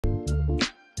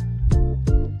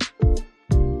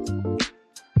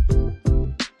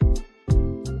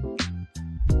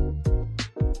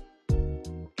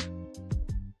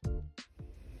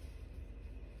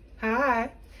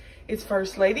It's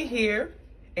First Lady here,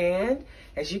 and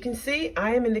as you can see,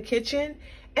 I am in the kitchen.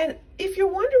 And if you're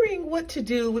wondering what to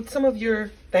do with some of your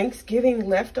Thanksgiving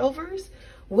leftovers,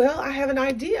 well, I have an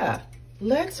idea.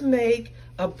 Let's make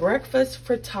a breakfast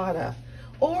frittata,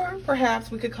 or perhaps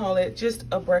we could call it just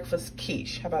a breakfast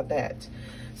quiche. How about that?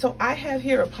 So I have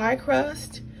here a pie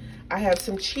crust. I have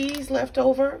some cheese left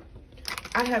over.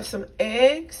 I have some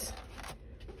eggs.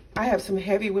 I have some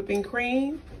heavy whipping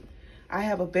cream. I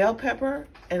have a bell pepper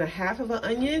and a half of an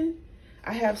onion.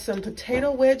 I have some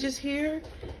potato wedges here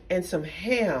and some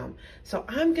ham. So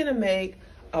I'm gonna make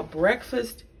a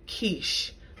breakfast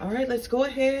quiche. All right, let's go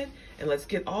ahead and let's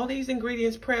get all these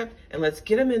ingredients prepped and let's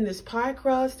get them in this pie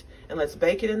crust and let's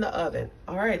bake it in the oven.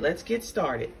 All right, let's get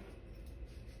started.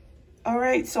 All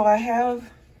right, so I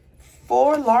have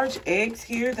 4 large eggs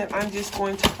here that I'm just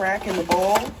going to crack in the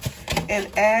bowl and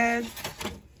add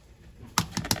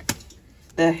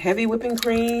the heavy whipping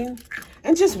cream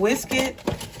and just whisk it,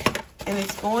 and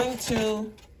it's going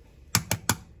to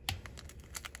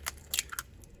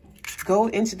go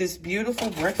into this beautiful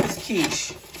breakfast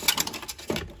quiche.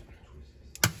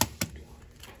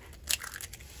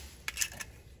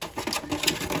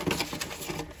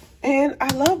 And I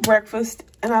love breakfast,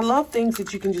 and I love things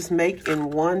that you can just make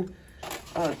in one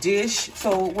dish.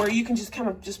 So where you can just kind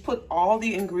of just put all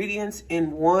the ingredients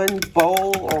in one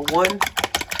bowl or one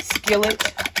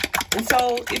skillet. And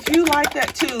so if you like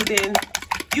that too, then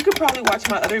you could probably watch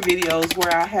my other videos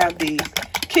where I have the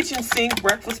kitchen sink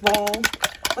breakfast bowl.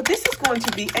 But this is going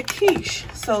to be a quiche.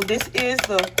 So this is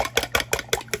the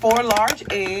 4 large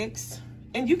eggs,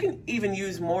 and you can even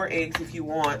use more eggs if you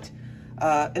want.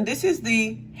 And this is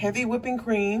the heavy whipping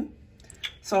cream.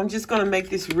 So I'm just going to make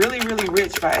this really, really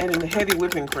rich by adding the heavy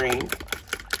whipping cream.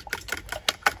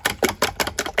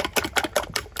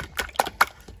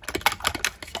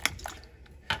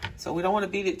 So we don't want to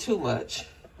beat it too much.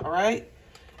 All right.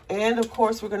 And of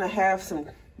course, we're going to have some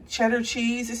cheddar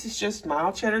cheese. This is just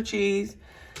mild cheddar cheese.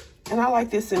 And I like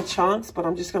this in chunks, but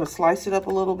I'm just going to slice it up a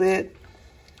little bit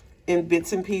in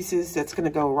bits and pieces. That's going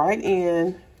to go right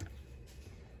in.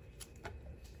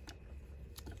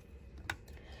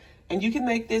 And you can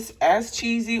make this as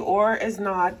cheesy or as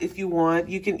not if you want.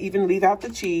 You can even leave out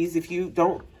the cheese if you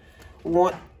don't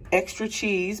want extra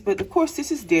cheese. But of course,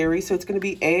 this is dairy, so it's going to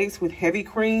be eggs with heavy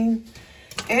cream.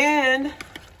 And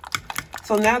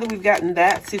so now that we've gotten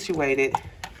that situated,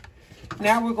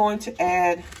 now we're going to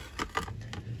add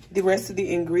the rest of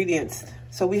the ingredients.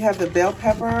 So we have the bell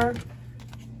pepper,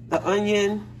 the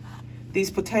onion,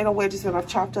 these potato wedges that I've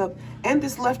chopped up, and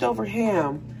this leftover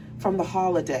ham from the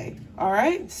holiday. All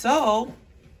right, so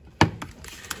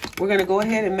we're gonna go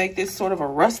ahead and make this sort of a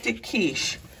rustic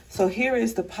quiche. So here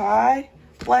is the pie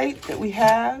plate that we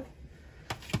have.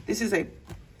 This is a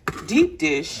deep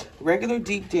dish, regular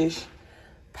deep dish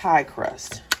pie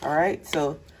crust. All right,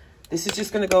 so this is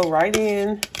just gonna go right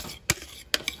in.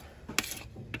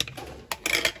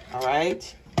 All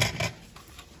right.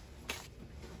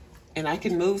 And I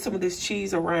can move some of this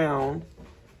cheese around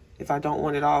if I don't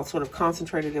want it all sort of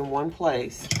concentrated in one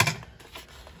place.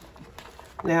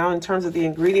 Now, in terms of the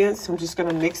ingredients, I'm just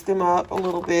gonna mix them up a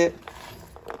little bit.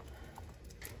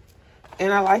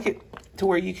 And I like it to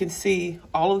where you can see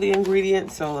all of the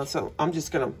ingredients. So I'm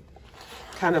just gonna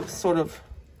kind of sort of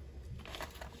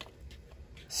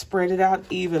spread it out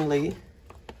evenly.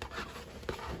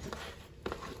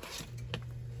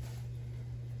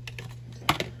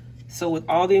 So with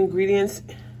all the ingredients,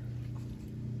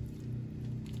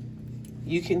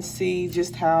 you can see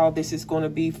just how this is going to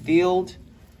be filled.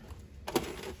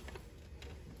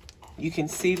 You can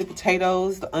see the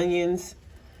potatoes, the onions,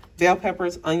 bell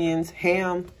peppers, onions,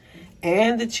 ham,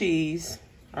 and the cheese.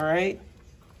 All right.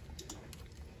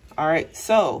 All right.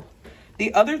 So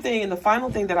the other thing and the final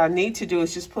thing that I need to do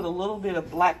is just put a little bit of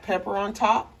black pepper on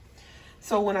top.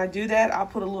 So when I do that, I'll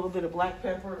put a little bit of black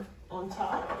pepper on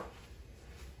top.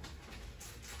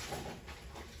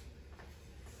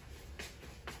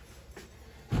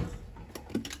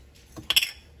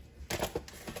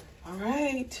 All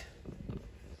right,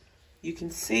 you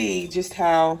can see just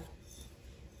how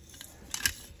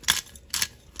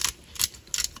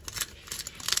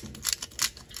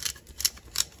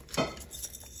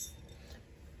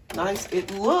nice it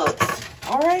looks.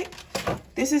 All right,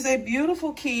 this is a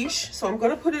beautiful quiche. So I'm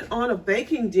gonna put it on a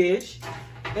baking dish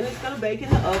and it's gonna bake in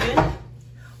the oven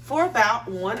for about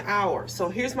 1 hour. So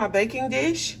here's my baking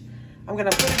dish. I'm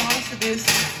gonna put it onto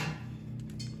this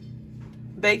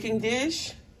baking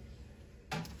dish.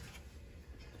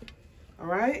 All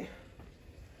right.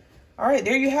 All right,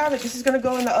 there you have it. This is gonna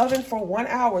go in the oven for 1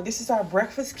 hour. This is our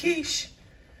breakfast quiche.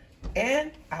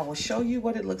 And I will show you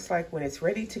what it looks like when it's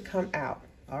ready to come out.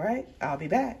 All right, I'll be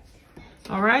back.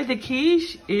 All right, the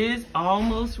quiche is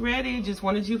almost ready. Just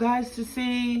wanted you guys to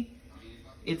see.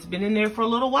 It's been in there for a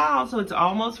little while, so it's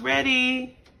almost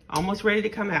ready. Almost ready to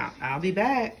come out. I'll be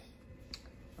back.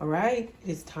 All right,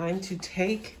 it's time to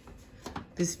take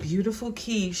this beautiful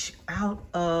quiche out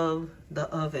of the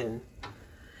oven.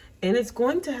 And it's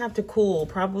going to have to cool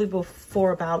probably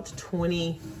for about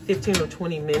 15 or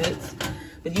 20 minutes.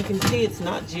 But you can see it's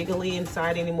not jiggly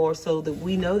inside anymore, so that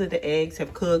we know that the eggs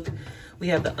have cooked. We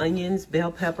have the onions,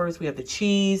 bell peppers, we have the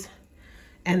cheese,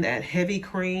 and that heavy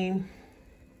cream.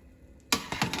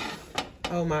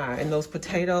 Oh my, and those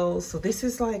potatoes. So this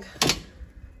is like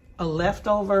a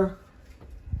leftover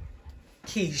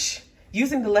quiche.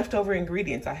 Using the leftover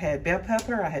ingredients. I had bell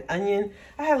pepper, I had onion,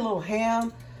 I had a little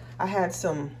ham, I had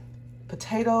some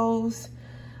potatoes,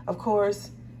 of course,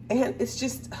 and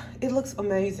it looks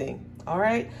amazing. All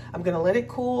right, I'm gonna let it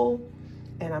cool,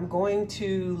 and I'm going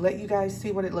to let you guys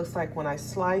see what it looks like when I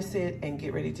slice it and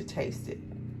get ready to taste it.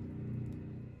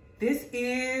 This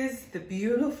is the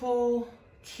beautiful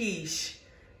quiche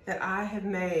that I have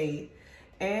made,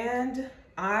 and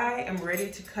I am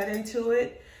ready to cut into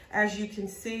it. As you can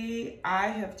see, I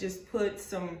have just put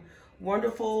some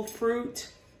wonderful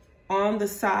fruit on the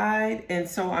side, and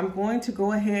so I'm going to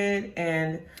go ahead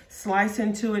and slice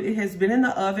into it. It has been in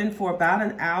the oven for about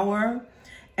an hour,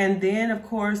 and then of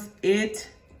course it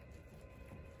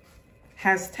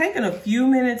has taken a few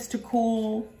minutes to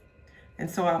cool, and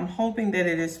so I'm hoping that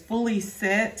it is fully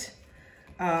set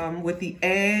with the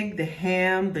egg, the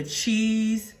ham, the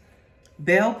cheese,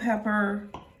 bell pepper,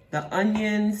 the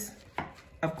onions,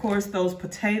 of course those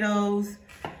potatoes,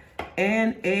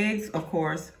 and eggs, of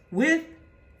course, with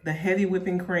the heavy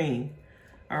whipping cream.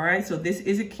 All right, so this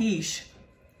is a quiche.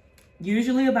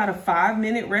 Usually about a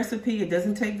 5-minute recipe. It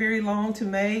doesn't take very long to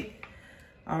make.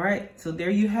 All right, so there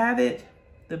you have it.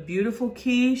 The beautiful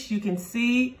quiche. You can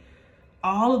see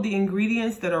all of the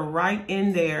ingredients that are right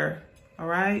in there. All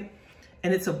right,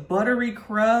 and it's a buttery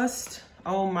crust.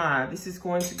 Oh my, this is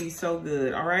going to be so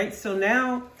good. All right, so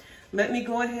now let me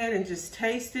go ahead and just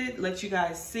taste it, let you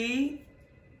guys see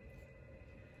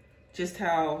just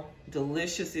how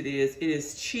delicious it is. It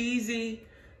is cheesy,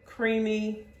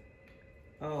 creamy.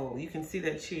 Oh, you can see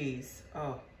that cheese.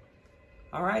 Oh,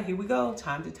 all right, here we go.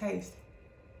 Time to taste.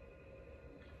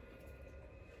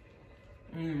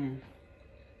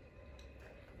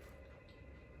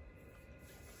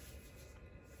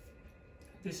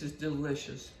 This is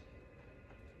delicious.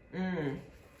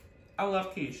 I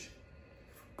love quiche.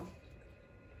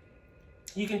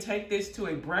 You can take this to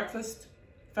a breakfast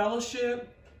fellowship,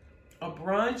 a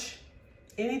brunch,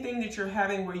 anything that you're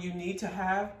having where you need to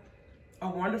have a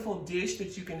wonderful dish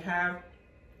that you can have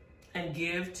and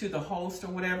give to the host or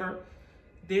whatever.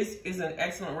 This is an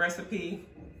excellent recipe.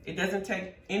 It doesn't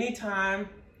take any time.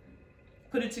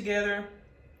 Put it together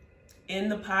in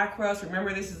the pie crust.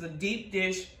 Remember, this is a deep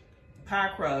dish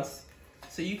pie crust.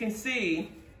 So you can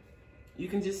see, you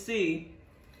can just see,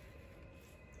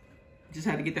 just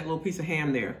had to get that little piece of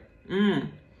ham there.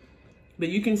 But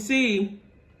you can see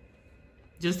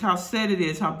just how set it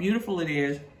is, how beautiful it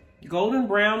is. Golden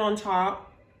brown on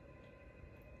top.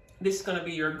 This is gonna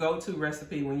be your go-to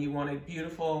recipe when you want a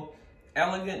beautiful,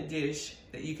 elegant dish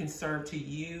that you can serve to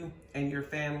you and your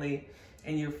family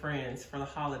and your friends for the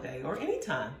holiday or any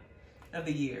time of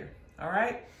the year, all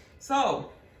right?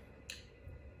 So,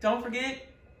 don't forget,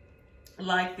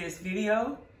 like this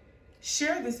video,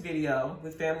 share this video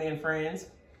with family and friends,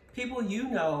 people you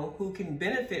know who can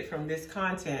benefit from this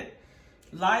content.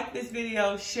 Like this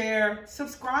video, share,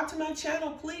 subscribe to my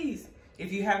channel, please,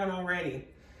 if you haven't already.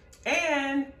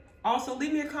 And also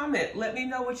leave me a comment. Let me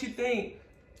know what you think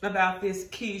about this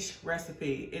quiche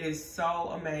recipe. It is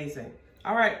so amazing.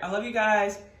 All right, I love you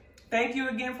guys. Thank you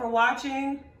again for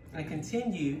watching, and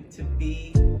continue to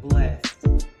be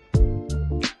blessed.